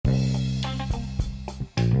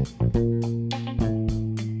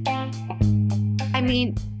I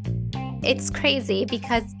mean, it's crazy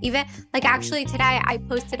because even like actually today I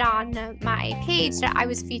posted on my page that I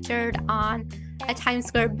was featured on a Times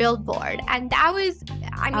Square billboard, and that was,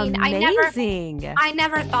 I mean, Amazing. I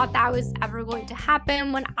never thought that was ever going to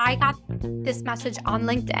happen. When I got this message on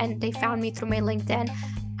LinkedIn, they found me through my LinkedIn,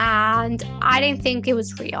 and I didn't think it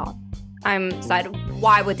was real. I'm decided,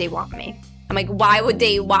 why would they want me? I'm like, why would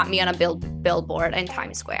they want me on a billboard in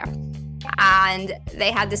Times Square? And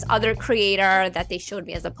they had this other creator that they showed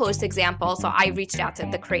me as a post example. So I reached out to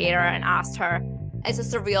the creator and asked her, is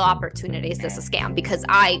this a real opportunity? Is this a scam? Because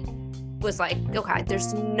I was like, okay,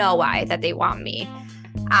 there's no way that they want me.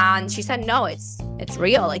 And she said, no, it's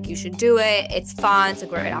real. Like, you should do it. It's fun. It's a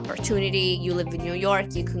great opportunity. You live in New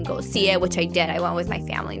York. You can go see it, which I did. I went with my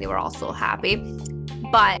family. They were all so happy.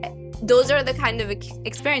 But those are the kind of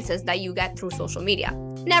experiences that you get through social media.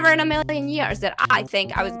 Never in a million years that I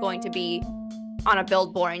think I was going to be on a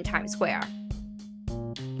billboard in Times Square.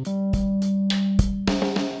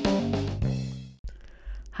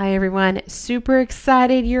 Hi, everyone. Super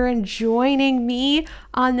excited you're joining me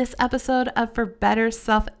on this episode of For Better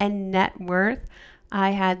Self and Net Worth.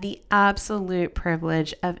 I had the absolute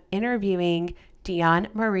privilege of interviewing Diane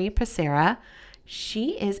Marie Pisera.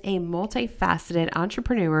 She is a multifaceted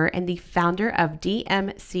entrepreneur and the founder of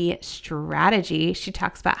DMC Strategy. She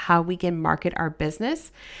talks about how we can market our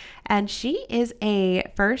business. And she is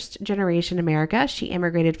a first generation American. She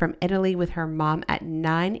immigrated from Italy with her mom at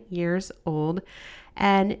 9 years old.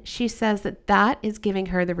 And she says that that is giving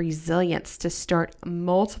her the resilience to start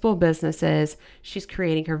multiple businesses. She's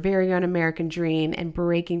creating her very own American dream and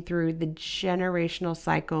breaking through the generational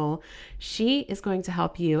cycle. She is going to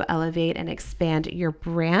help you elevate and expand your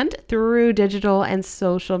brand through digital and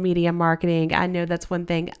social media marketing. I know that's one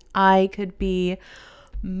thing I could be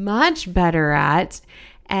much better at.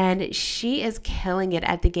 And she is killing it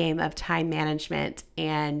at the game of time management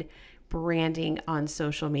and branding on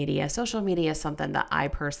social media. Social media is something that I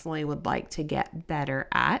personally would like to get better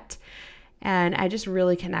at. And I just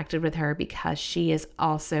really connected with her because she is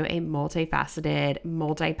also a multifaceted,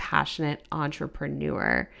 multi-passionate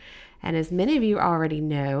entrepreneur. And as many of you already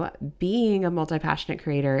know, being a multi-passionate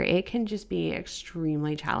creator, it can just be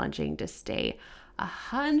extremely challenging to stay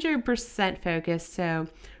 100% focused. So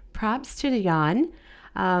props to Diane.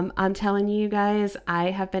 I'm telling you guys,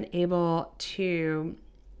 I have been able to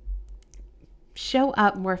show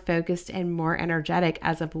up more focused and more energetic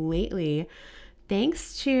as of lately,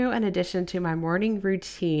 thanks to an addition to my morning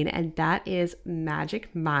routine, and that is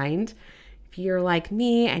Magic Mind. If you're like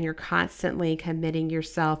me and you're constantly committing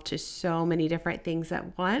yourself to so many different things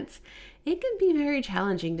at once, it can be very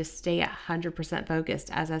challenging to stay 100% focused,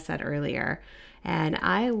 as I said earlier. And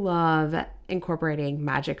I love incorporating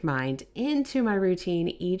Magic Mind into my routine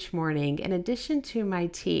each morning in addition to my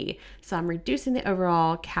tea. So I'm reducing the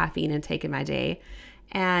overall caffeine intake in my day.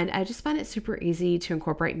 And I just find it super easy to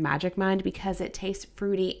incorporate Magic Mind because it tastes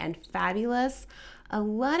fruity and fabulous. A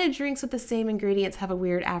lot of drinks with the same ingredients have a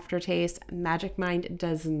weird aftertaste. Magic Mind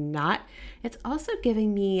does not. It's also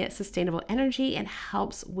giving me sustainable energy and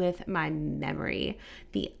helps with my memory.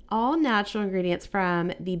 The all-natural ingredients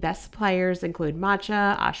from the best suppliers include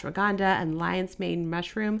matcha, ashwagandha, and lion's mane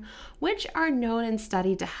mushroom, which are known and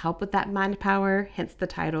studied to help with that mind power, hence the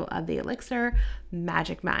title of the elixir,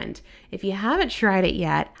 Magic Mind. If you haven't tried it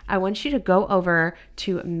yet, I want you to go over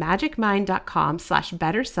to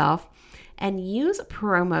magicmind.com/betterself and use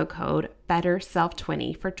promo code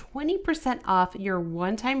BETTERSELF20 for 20% off your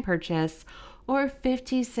one-time purchase or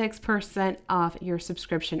 56% off your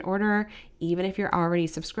subscription order. Even if you're already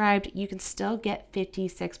subscribed, you can still get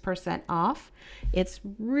 56% off. It's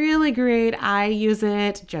really great. I use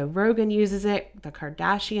it. Joe Rogan uses it. The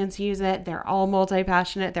Kardashians use it. They're all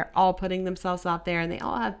multi-passionate. They're all putting themselves out there and they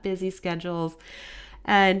all have busy schedules.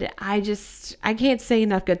 And I can't say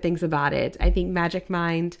enough good things about it. I think Magic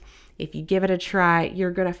Mind, if you give it a try, you're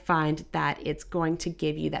going to find that it's going to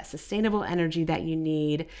give you that sustainable energy that you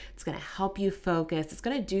need. It's going to help you focus. It's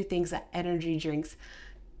going to do things that energy drinks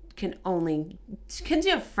can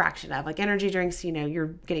do a fraction of. Like energy drinks, you're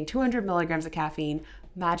getting 200 milligrams of caffeine.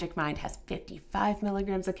 Magic Mind has 55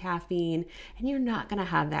 milligrams of caffeine, and you're not going to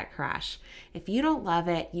have that crash. If you don't love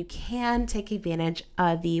it, you can take advantage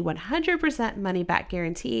of the 100% money back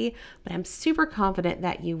guarantee, but I'm super confident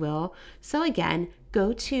that you will. So again,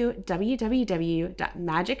 go to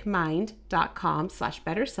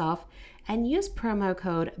www.magicmind.com/betterself and use promo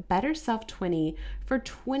code BETTERSELF20 for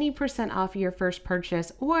 20% off your first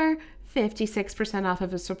purchase or 56% off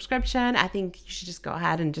of a subscription. I think you should just go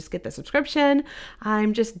ahead and just get the subscription.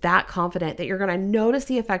 I'm just that confident that you're going to notice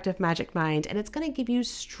the effect of Magic Mind, and it's going to give you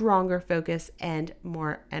stronger focus and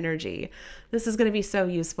more energy. This is going to be so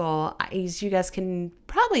useful. As you guys can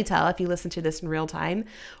probably tell if you listen to this in real time,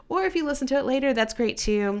 or if you listen to it later, that's great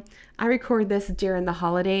too. I record this during the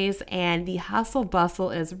holidays and the hustle bustle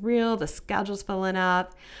is real. The schedule's filling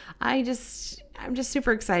up. I'm just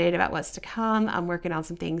super excited about what's to come. I'm working on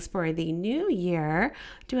some things for the new year,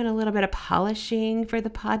 doing a little bit of polishing for the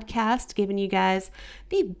podcast, giving you guys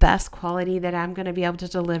the best quality that I'm going to be able to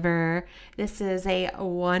deliver. This is a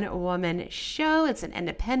one-woman show. It's an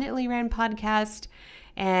independently ran podcast.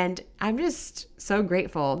 And I'm just so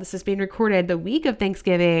grateful. This is being recorded the week of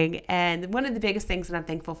Thanksgiving. And one of the biggest things that I'm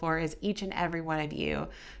thankful for is each and every one of you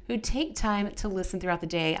who take time to listen throughout the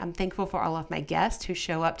day. I'm thankful for all of my guests who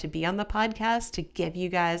show up to be on the podcast to give you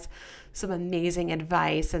guys some amazing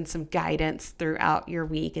advice and some guidance throughout your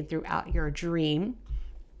week and throughout your dream.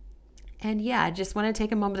 And yeah, I just want to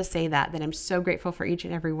take a moment to say that I'm so grateful for each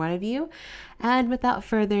and every one of you. And without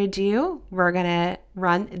further ado, we're going to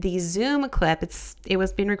run the Zoom clip. It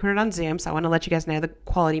was being recorded on Zoom, so I want to let you guys know the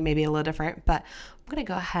quality may be a little different, but I'm going to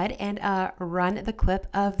go ahead and run the clip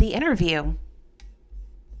of the interview.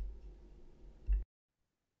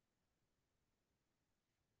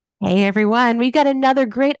 Hey everyone, we've got another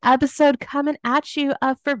great episode coming at you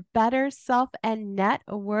of For Better Self and Net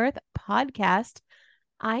Worth podcast.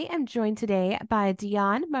 I am joined today by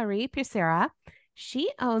Diane Marie Pisera.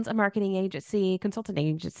 She owns a marketing agency, consultant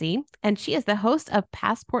agency, and she is the host of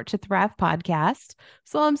Passport to Thrive podcast.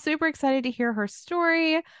 So I'm super excited to hear her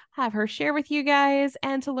story, have her share with you guys,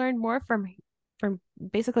 and to learn more from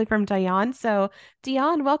Diane. So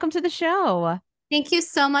Diane, welcome to the show. Thank you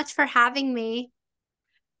so much for having me.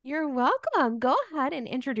 You're welcome. Go ahead and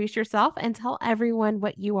introduce yourself and tell everyone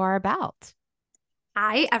what you are about.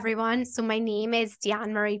 Hi, everyone. So my name is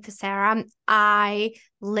Diane Marie Pisera. I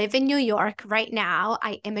live in New York right now.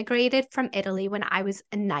 I immigrated from Italy when I was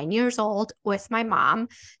 9 years old with my mom.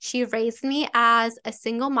 She raised me as a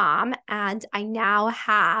single mom, and I now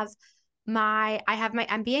have my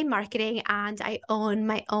MBA marketing, and I own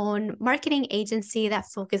my own marketing agency that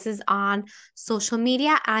focuses on social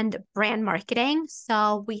media and brand marketing.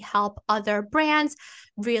 So we help other brands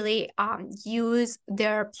really use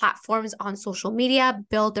their platforms on social media,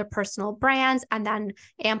 build their personal brands, and then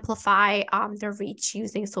amplify their reach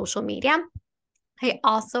using social media. I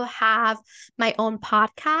also have my own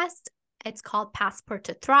podcast. It's called Passport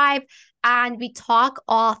to Thrive. And we talk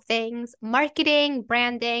all things marketing,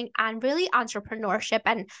 branding, and really entrepreneurship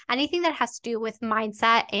and anything that has to do with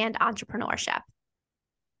mindset and entrepreneurship.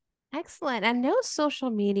 Excellent. I know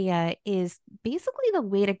social media is basically the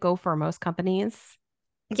way to go for most companies.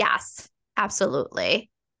 Yes,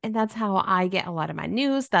 absolutely. And that's how I get a lot of my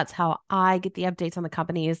news. That's how I get the updates on the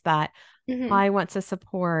companies that I want to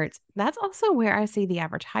support. That's also where I see the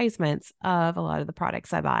advertisements of a lot of the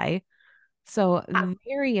products I buy. So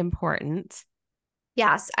very important.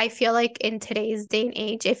 Yes, I feel like in today's day and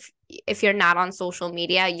age, if you're not on social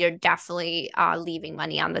media, you're definitely leaving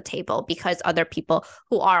money on the table because other people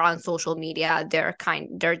who are on social media,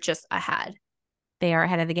 they're just ahead. They are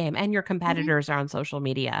ahead of the game, and your competitors are on social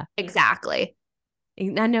media. Exactly.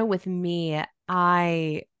 I know with me,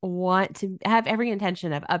 I want to have every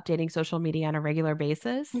intention of updating social media on a regular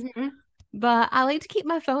basis. But I like to keep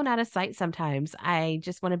my phone out of sight sometimes. I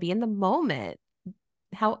just want to be in the moment.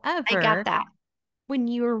 However, I get that. When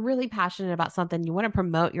you're really passionate about something, you want to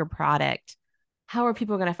promote your product, how are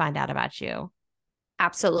people going to find out about you?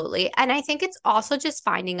 Absolutely. And I think it's also just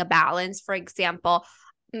finding a balance. For example,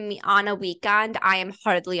 me on a weekend, I am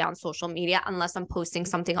hardly on social media unless I'm posting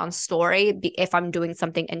something on story if I'm doing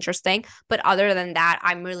something interesting. But other than that,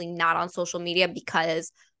 I'm really not on social media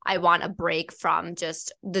because I want a break from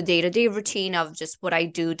just the day-to-day routine of just what I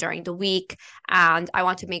do during the week. And I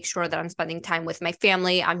want to make sure that I'm spending time with my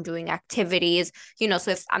family. I'm doing activities, so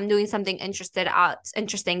if I'm doing something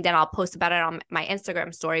interesting, then I'll post about it on my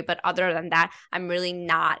Instagram story. But other than that, I'm really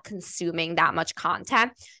not consuming that much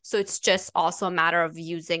content. So it's just also a matter of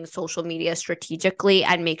using social media strategically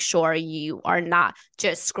and make sure you are not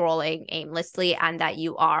just scrolling aimlessly and that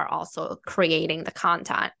you are also creating the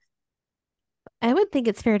content. I would think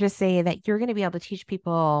it's fair to say that you're going to be able to teach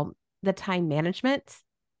people the time management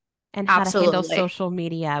and how to handle social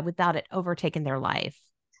media without it overtaking their life.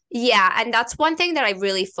 Yeah. And that's one thing that I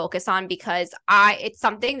really focus on because it's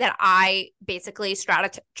something that I basically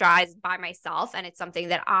strategize by myself. And it's something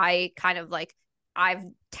that I kind of I've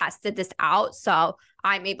tested this out. So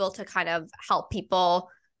I'm able to kind of help people,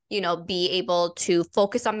 be able to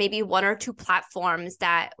focus on maybe one or two platforms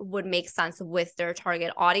that would make sense with their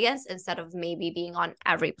target audience instead of maybe being on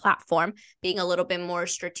every platform, being a little bit more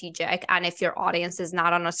strategic. And if your audience is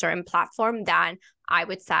not on a certain platform, then I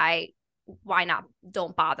would say, why not?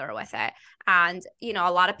 Don't bother with it. And,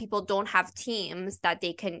 a lot of people don't have teams that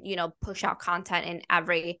they can, push out content in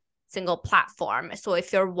every single platform. So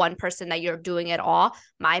if you're one person that you're doing it all,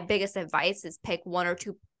 my biggest advice is pick one or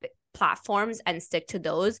two platforms and stick to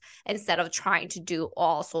those instead of trying to do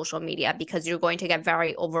all social media, because you're going to get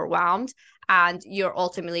very overwhelmed and you're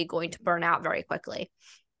ultimately going to burn out very quickly.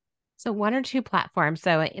 So one or two platforms.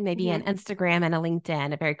 So it may be an Instagram and a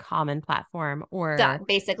LinkedIn, a very common platform, or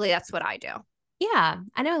basically that's what I do. Yeah.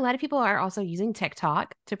 I know a lot of people are also using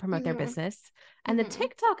TikTok to promote their business. And the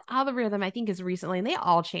TikTok algorithm, I think, is recently, and they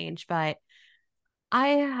all change, but I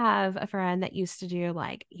have a friend that used to do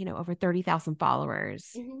over 30,000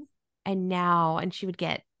 followers. And she would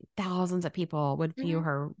get thousands of people would view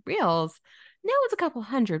her reels. Now it's a couple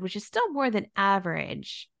hundred, which is still more than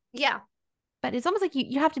average. Yeah. But it's almost like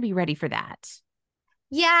you have to be ready for that.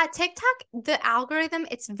 Yeah, TikTok, the algorithm,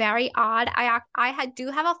 it's very odd. I do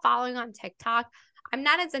have a following on TikTok. I'm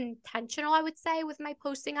not as intentional, I would say, with my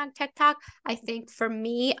posting on TikTok. I think for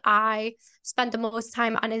me, I spend the most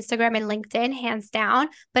time on Instagram and LinkedIn, hands down,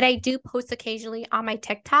 but I do post occasionally on my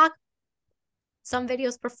TikTok. Some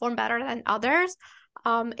videos perform better than others.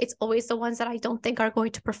 It's always the ones that I don't think are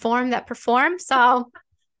going to perform that perform. So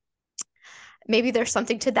maybe there's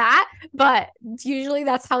something to that, but usually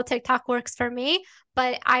that's how TikTok works for me.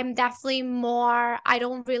 But I'm definitely I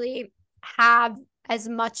don't really have as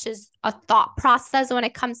much as a thought process when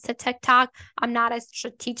it comes to TikTok. I'm not as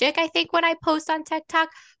strategic, I think, when I post on TikTok,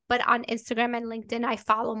 but on Instagram and LinkedIn, I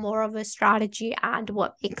follow more of a strategy and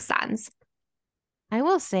what makes sense. I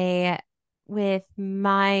will say, with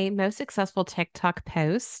my most successful TikTok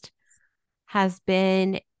post has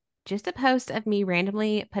been just a post of me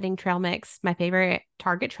randomly putting trail mix, my favorite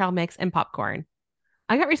Target trail mix, and popcorn.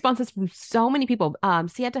 I got responses from so many people.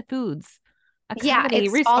 Sieta Foods, a company,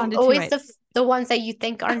 responded to it. Always the ones that you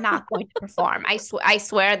think are not going to perform. I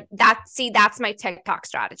swear that's my TikTok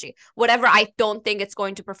strategy. Whatever I don't think it's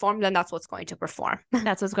going to perform, then that's what's going to perform.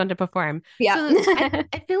 That's what's going to perform. Yeah. So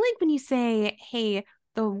I feel like when you say, hey,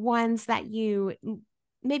 the ones that you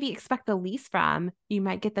maybe expect the least from, you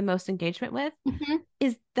might get the most engagement with.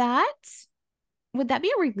 Would that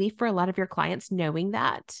be a relief for a lot of your clients knowing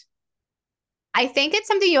that? I think it's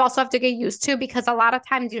something you also have to get used to, because a lot of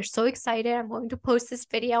times you're so excited, I'm going to post this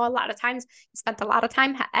video. A lot of times you spent a lot of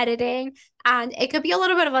time editing, and it could be a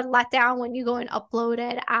little bit of a letdown when you go and upload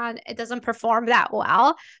it and it doesn't perform that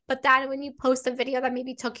well. But then when you post a video that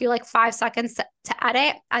maybe took you like 5 seconds to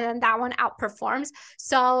edit, and then that one outperforms.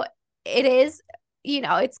 So it is,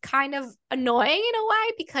 it's kind of annoying in a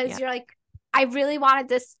way, because you're like, I really wanted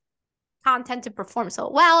this content to perform so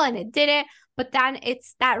well and it didn't, but then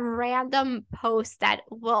it's that random post that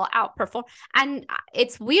will outperform. And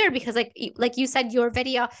it's weird because like you said, your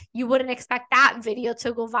video, you wouldn't expect that video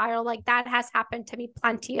to go viral. Like that has happened to me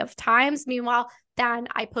plenty of times. Meanwhile, then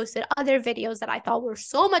I posted other videos that I thought were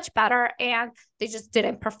so much better and they just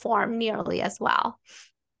didn't perform nearly as well.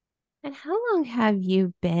 And how long have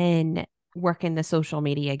you been working the social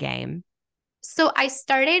media game? So I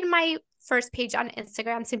started my first page on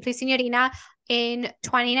Instagram, Simply Signorina, in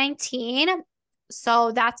 2019.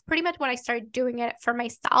 So that's pretty much when I started doing it for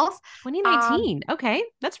myself. 2019. Okay.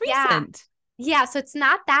 That's recent. Yeah. So it's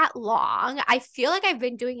not that long. I feel like I've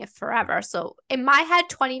been doing it forever. So in my head,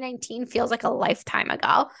 2019 feels like a lifetime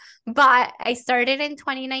ago, but I started in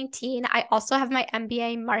 2019. I also have my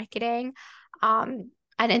MBA in marketing,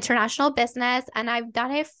 an international business, and I've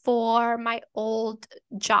done it for my old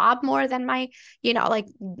job more than my, like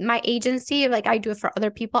my agency. Like I do it for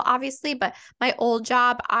other people, obviously, but my old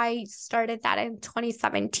job, I started that in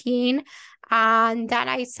 2017. And then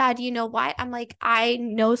I said, you know what? I'm like, I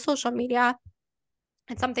know social media.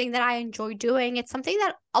 It's something that I enjoy doing. It's something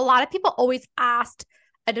that a lot of people always asked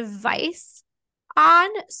advice on.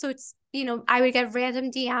 So it's, I would get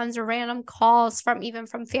random DMs or random calls from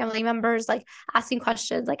family members, like asking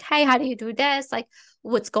questions like, hey, how do you do this? Like,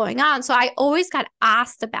 what's going on? So I always got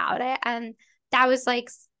asked about it. And that was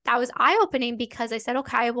eye-opening, because I said,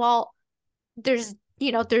 okay, well, there's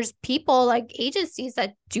people like agencies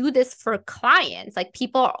that do this for clients. Like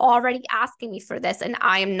people are already asking me for this, and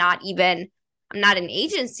I'm not an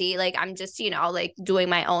agency. Like I'm just, like doing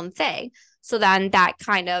my own thing. So then that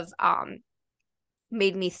kind of,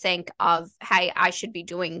 made me think of, hey, I should be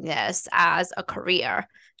doing this as a career.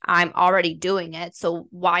 I'm already doing it. So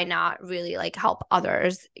why not really like help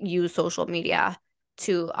others use social media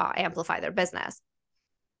to amplify their business?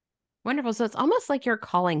 Wonderful. So it's almost like your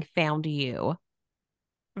calling found you.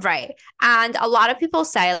 Right. And a lot of people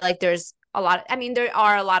say like there's a lot, I mean, there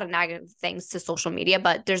are a lot of negative things to social media,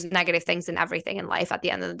 but there's negative things in everything in life at the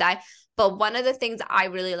end of the day. But one of the things I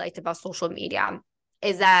really liked about social media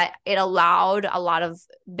is that it allowed a lot of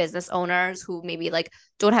business owners who maybe like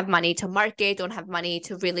don't have money to market, don't have money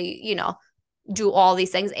to really, do all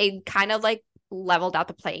these things. It kind of like leveled out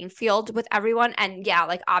the playing field with everyone. And yeah,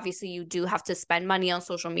 like obviously you do have to spend money on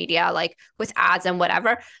social media, like with ads and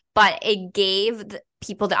whatever, but it gave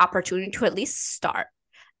people the opportunity to at least start.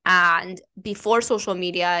 And before social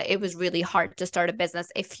media, it was really hard to start a business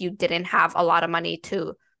if you didn't have a lot of money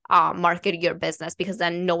to market your business, because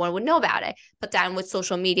then no one would know about it. But then with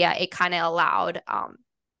social media, it kind of allowed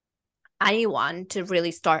anyone to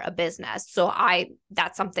really start a business. So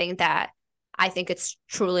that's something that I think it's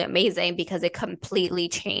truly amazing because it completely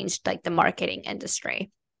changed like the marketing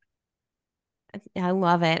industry. I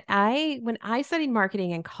love it. When I studied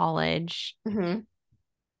marketing in college, Mm-hmm.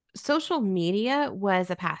 social media was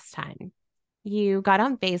a pastime. You got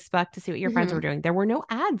on Facebook to see what your friends were Mm-hmm. doing. There were no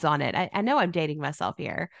ads on it. I know I'm dating myself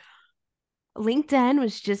here. LinkedIn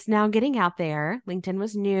was just now getting out there. LinkedIn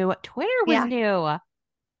was new. Twitter was Yeah, new.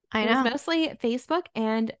 I It was know. mostly Facebook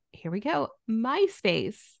and here we go,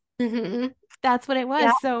 MySpace. Mm-hmm. That's what it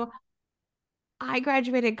Yeah. was. So I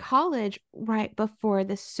graduated college right before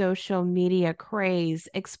the social media craze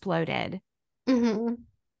exploded. Mm-hmm.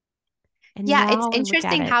 And Yeah, it's now look at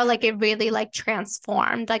interesting it. how like it really like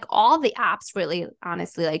transformed. Like all the apps really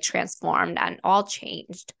honestly like transformed and all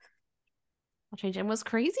changed. I'll change. And what's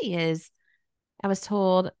crazy is I was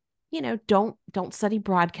told, don't study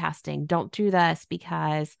broadcasting. Don't do this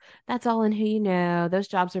because that's all in who you know. Those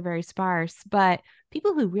jobs are very sparse. But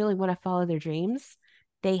people who really want to follow their dreams,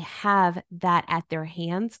 they have that at their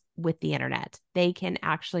hands with the internet. They can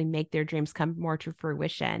actually make their dreams come more to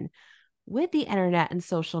fruition with the internet and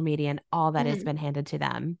social media and all that has Mhm. been handed to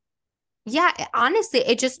them. Yeah, honestly,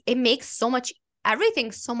 it makes so much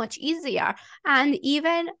everything so much easier. And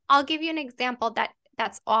even I'll give you an example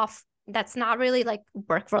that's not really like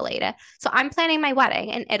work related. So I'm planning my wedding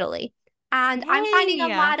in Italy, and I'm finding a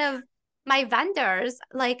Yay. lot of my vendors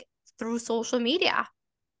like through social media,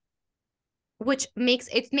 which makes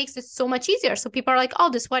it so much easier. So people are like, "Oh,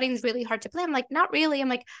 this wedding is really hard to plan." I'm like, "Not really." I'm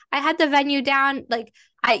like, "I had the venue down. Like,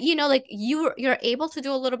 like you're able to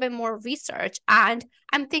do a little bit more research." And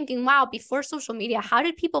I'm thinking, "Wow, before social media, how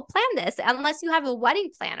did people plan this? Unless you have a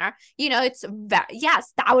wedding planner, yes,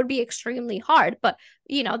 that would be extremely hard, but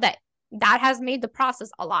that has made the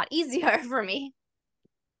process a lot easier for me."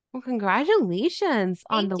 Well, congratulations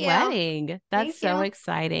on the Thank you. wedding. That's Thank so you.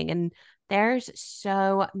 exciting. And there's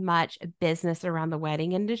so much business around the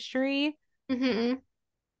wedding industry. Hmm.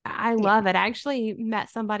 I Yeah. love it. I actually met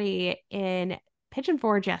somebody in Pigeon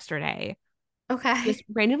Forge yesterday, just Okay.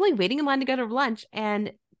 randomly waiting in line to go to lunch,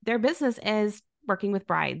 and their business is working with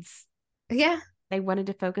brides. Yeah. They wanted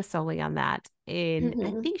to focus solely on that. And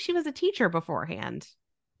I Hmm. think she was a teacher beforehand.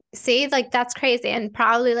 See, like that's crazy. And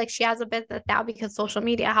probably like she has a business now because social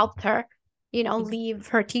media helped her, Ex- leave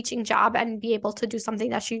her teaching job and be able to do something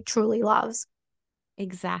that she truly loves.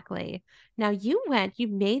 exactly. Now you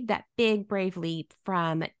made that big, brave leap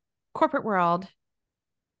from corporate world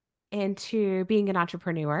into being an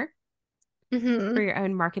entrepreneur for Hmm. your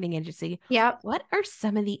own marketing agency. Yep. What are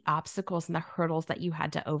some of the obstacles and the hurdles that you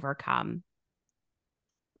had to overcome?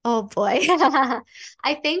 Oh boy.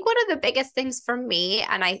 I think one of the biggest things for me,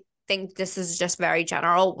 and I think this is just very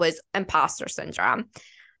general, was imposter syndrome.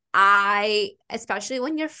 Especially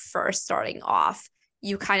when you're first starting off,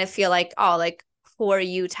 you kind of feel like, oh, like, who are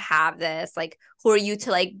you to have this? Like, who are you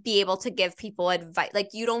to like be able to give people advice? Like,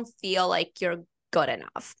 you don't feel like you're good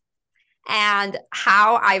enough. And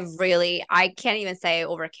how I can't even say I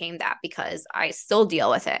overcame that because I still deal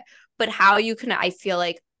with it, but how you can, I feel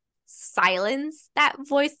like, silence that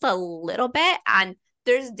voice a little bit. And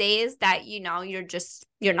there's days that, you're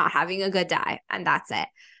not having a good day and that's it.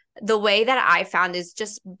 The way that I found is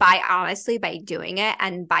just by doing it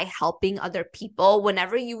and by helping other people.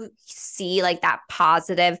 Whenever you see like that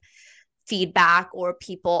positive feedback or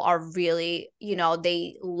people are really,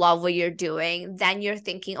 they love what you're doing, then you're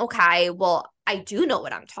thinking, okay, well, I do know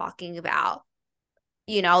what I'm talking about.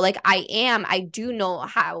 Like I do know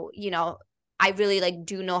how, I really like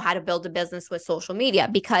do know how to build a business with social media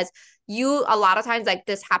because a lot of times like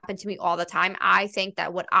this happened to me all the time. I think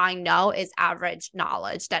that what I know is average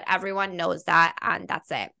knowledge, that everyone knows that and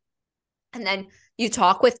that's it. And then you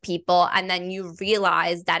talk with people and then you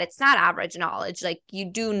realize that it's not average knowledge. Like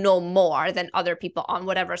you do know more than other people on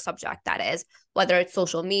whatever subject that is, whether it's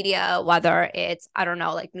social media, whether it's, I don't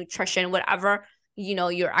know, like nutrition, whatever.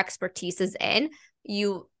 your expertise is in,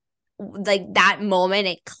 you like that moment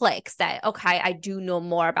it clicks that, okay, I do know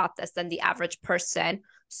more about this than the average person.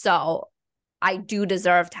 So I do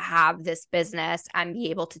deserve to have this business and be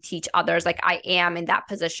able to teach others. Like I am in that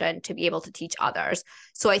position to be able to teach others.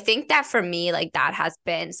 So I think that for me, like that has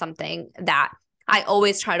been something that I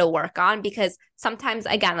always try to work on, because sometimes,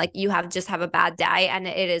 again, like you just have a bad day and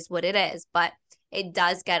it is what it is, but it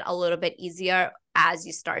does get a little bit easier as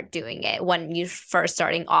you start doing it. When you're first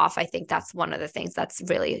starting off, I think that's one of the things that's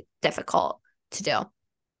really difficult to do.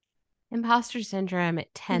 Imposter syndrome,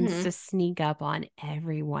 it tends Mm-hmm. to sneak up on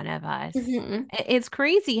every one of us. Mm-hmm. It's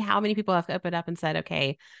crazy how many people have opened up and said,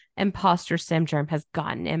 okay, imposter syndrome has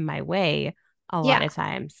gotten in my way a lot Yeah. of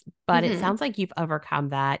times. But it Mm-hmm. sounds like you've overcome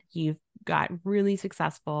that. You've got really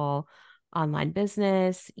successful online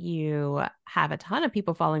business. You have a ton of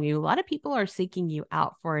people following you. A lot of people are seeking you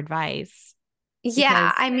out for advice Yeah.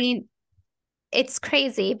 because I mean, it's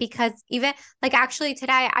crazy because even like actually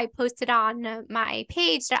today I posted on my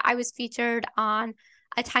page that I was featured on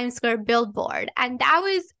a Times Square billboard. And that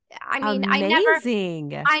was, I mean,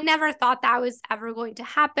 amazing. I never thought that was ever going to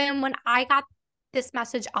happen. When I got this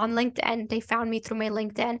message on LinkedIn, they found me through my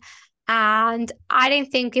LinkedIn, and I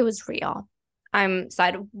didn't think it was real. I'm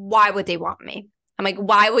said, why would they want me? I'm like,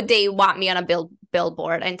 why would they want me on a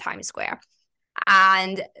billboard in Times Square?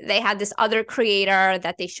 And they had this other creator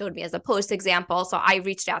that they showed me as a post example. So I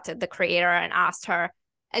reached out to the creator and asked her,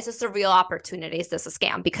 is this a real opportunity? Is this a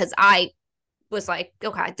scam? Because I was like,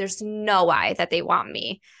 okay, there's no way that they want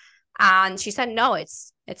me. And she said, no,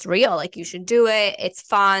 it's real. Like you should do it. It's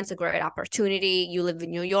fun. It's a great opportunity. You live in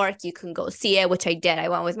New York. You can go see it, which I did. I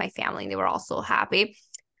went with my family and they were all so happy.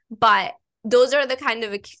 But those are the kind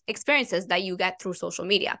of experiences that you get through social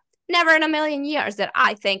media. Never in a million years that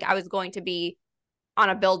I think I was going to be on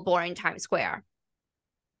a billboard in Times Square,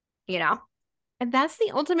 you know? And that's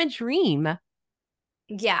the ultimate dream.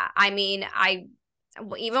 Yeah. I mean,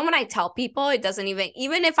 even when I tell people, it doesn't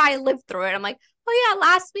even if I live through it, I'm like, oh yeah,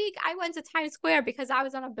 last week I went to Times Square because I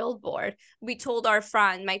was on a billboard. We told our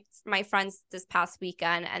friend, my friends this past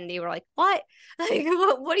weekend, and they were like, what? Like,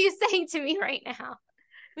 what are you saying to me right now?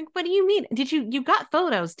 Like, what do you mean? You got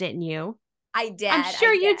photos, didn't you? I did. I'm I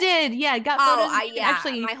sure you did. did. Yeah, got Oh, photos and you can yeah.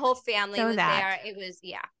 actually My whole family show was that. there. It was,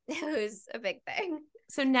 yeah, it was a big thing.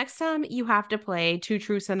 So next time you have to play Two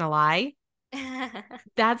Truths and a Lie,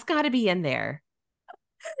 that's got to be in there.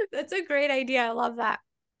 That's a great idea. I love that.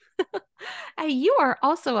 Hey, you are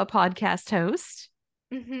also a podcast host.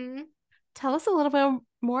 Mm-hmm. Tell us a little bit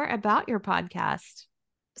more about your podcast.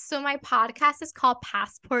 So my podcast is called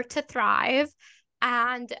Passport to Thrive.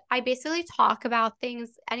 And I basically talk about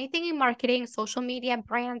things, anything in marketing, social media,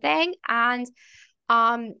 branding, and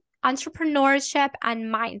um, entrepreneurship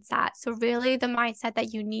and mindset. So really the mindset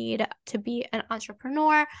that you need to be an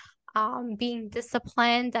entrepreneur, being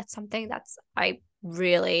disciplined. That's something that's I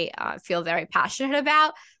really feel very passionate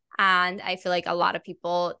about. And I feel like a lot of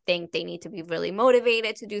people think they need to be really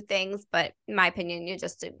motivated to do things, but in my opinion, you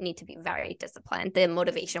just need to be very disciplined. The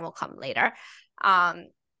motivation will come later. Um,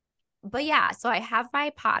 but yeah, so I have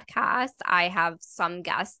my podcast. I have some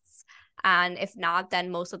guests, and if not,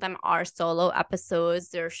 then most of them are solo episodes.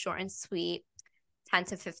 They're short and sweet, 10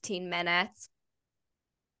 to 15 minutes.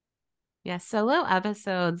 Yeah, solo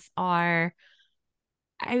episodes are,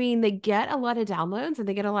 I mean, they get a lot of downloads and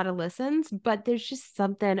they get a lot of listens, but there's just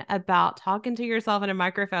something about talking to yourself in a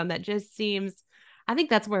microphone that just seems, I think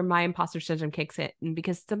that's where my imposter syndrome kicks in,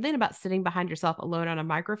 because something about sitting behind yourself alone on a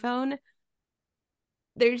microphone,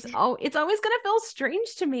 it's always going to feel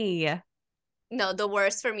strange to me. No, the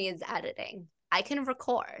worst for me is editing. I can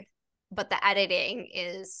record, but the editing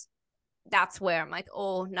is that's where I'm like,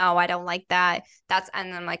 oh no, I don't like that.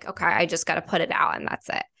 And I'm like, okay, I just got to put it out and that's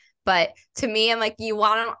it. But to me, I'm like,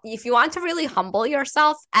 if you want to really humble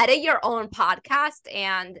yourself, edit your own podcast,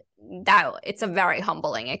 and that it's a very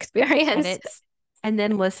humbling experience. Edit and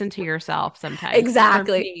then listen to yourself sometimes. For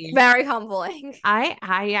Exactly. me, Very humbling. I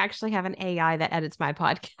actually have an AI that edits my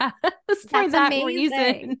podcast for That's that amazing.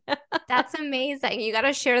 reason. That's amazing. You got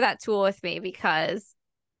to share that tool with me because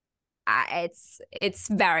it's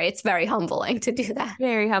very humbling to do that.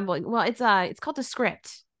 Very humbling. Well, it's called a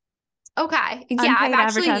script. Okay. Yeah, I've Unpaid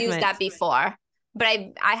actually used advertisement. that before, but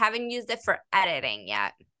I haven't used it for editing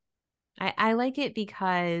yet. I like it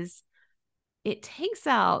because it takes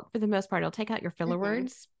out, for the most part, it'll take out your filler Mm-hmm.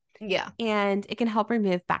 words Yeah. and it can help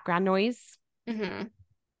remove background noise. Mm-hmm.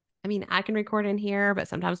 I mean, I can record in here, but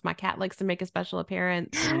sometimes my cat likes to make a special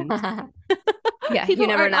appearance and Yeah, you people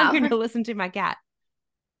never aren't on here know. to listen to my cat.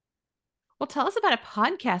 Well, tell us about a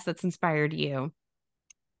podcast that's inspired you.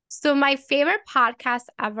 So my favorite podcast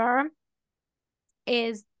ever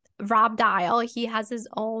is Rob Dial. He has his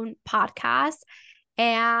own podcast,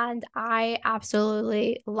 and I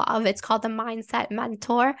absolutely love. It's called The Mindset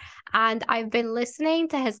Mentor, and I've been listening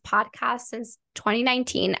to his podcast since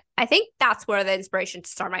 2019. I think that's where the inspiration to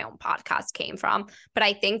start my own podcast came from. But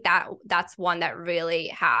I think that's one that really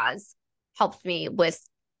has helped me with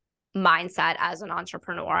mindset as an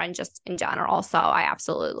entrepreneur and just in general. So I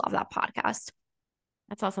absolutely love that podcast.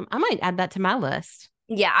 That's awesome. I might add that to my list.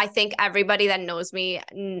 Yeah, I think everybody that knows me,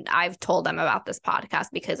 I've told them about this podcast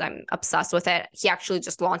because I'm obsessed with it. He actually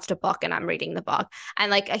just launched a book and I'm reading the book.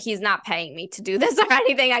 And like, he's not paying me to do this or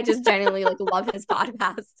anything. I just genuinely like love his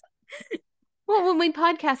podcast. Well, when we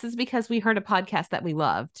podcast, it's because we heard a podcast that we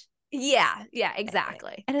loved. Yeah,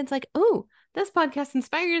 exactly. And it's like, oh, this podcast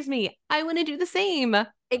inspires me. I want to do the same.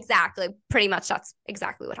 Exactly. Pretty much that's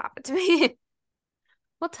exactly what happened to me.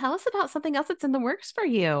 Well, tell us about something else that's in the works for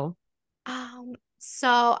you.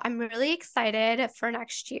 So I'm really excited for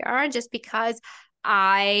next year just because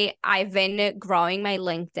I've been growing my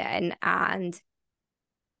LinkedIn and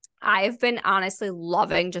I've been honestly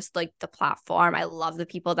loving just like the platform. I love the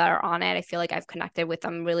people that are on it. I feel like I've connected with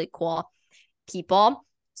some really cool people.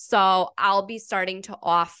 So I'll be starting to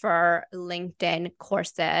offer LinkedIn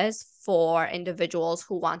courses for individuals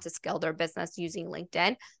who want to scale their business using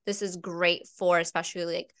LinkedIn. This is great for especially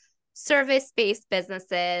like service-based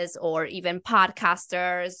businesses or even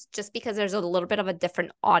podcasters, just because there's a little bit of a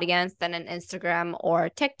different audience than an Instagram or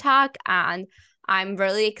TikTok. And I'm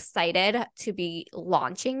really excited to be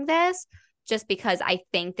launching this just because I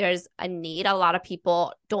think there's a need. A lot of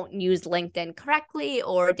people don't use LinkedIn correctly,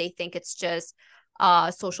 or they think it's just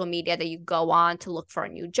social media that you go on to look for a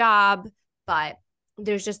new job. But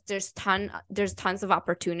there's tons of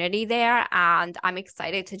opportunity there. And I'm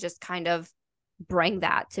excited to just kind of bring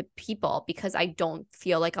that to people because I don't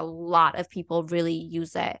feel like a lot of people really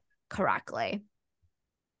use it correctly.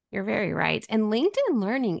 You're very right. And LinkedIn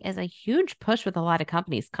Learning is a huge push with a lot of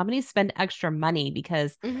companies. Companies spend extra money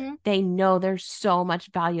because they know there's so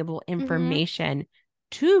much valuable information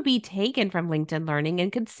to be taken from LinkedIn Learning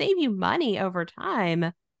and could save you money over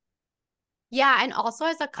time. Yeah. And also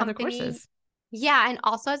as a company,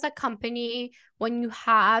 when you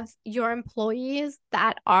have your employees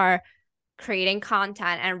that are creating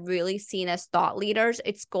content and really seen as thought leaders,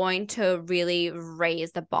 it's going to really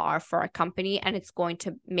raise the bar for a company, and it's going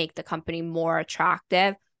to make the company more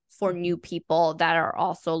attractive for new people that are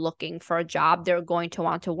also looking for a job. They're going to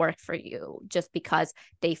want to work for you just because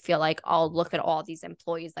they feel like, oh, look at all these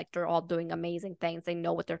employees, like they're all doing amazing things. They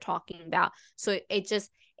know what they're talking about. So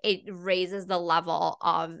it raises the level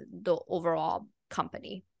of the overall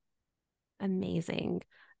company. Amazing.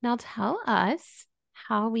 Now tell us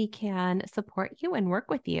how we can support you and work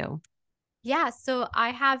with you. Yeah, so I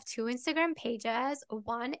have 2 Instagram pages.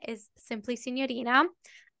 One is Simply Signorina,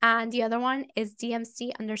 and the other one is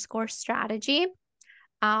DMC_strategy.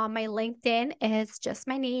 My LinkedIn is just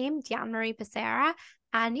my name, Diane Marie Pisera.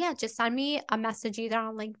 And yeah, just send me a message either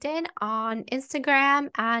on LinkedIn, on Instagram,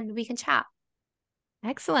 and we can chat.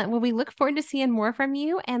 Excellent. Well, we look forward to seeing more from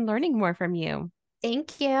you and learning more from you.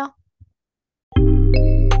 Thank you.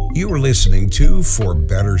 You are listening to For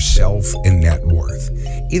Better Self and Net Worth.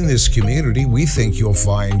 In this community, we think you'll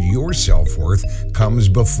find your self-worth comes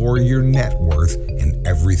before your net worth and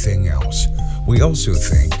everything else. We also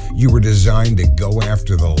think you were designed to go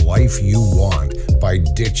after the life you want by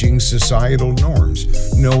ditching societal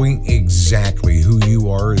norms, knowing exactly who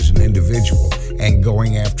you are as an individual, and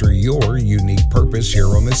going after your unique purpose here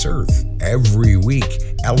on this earth. Every week,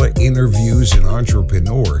 Ella interviews an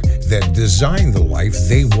entrepreneur that designed the life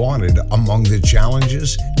they wanted among the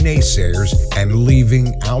challenges, naysayers, and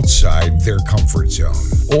leaving outside their comfort zone.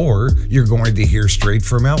 Or you're going to hear straight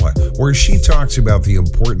from Ella, where she talks about the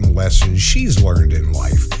important lessons she's learned in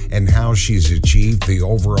life and how she's achieved the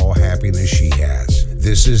overall happiness she has.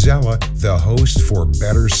 This is Ella, the host for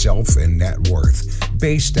Better Self and Net Worth.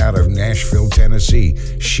 Based out of Nashville, Tennessee,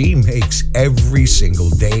 she makes every single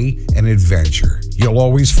day an adventure. You'll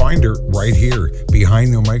always find her right here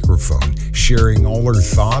behind the microphone, sharing all her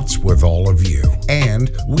thoughts with all of you.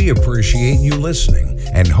 And we appreciate you listening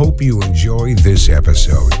and hope you enjoy this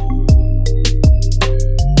episode.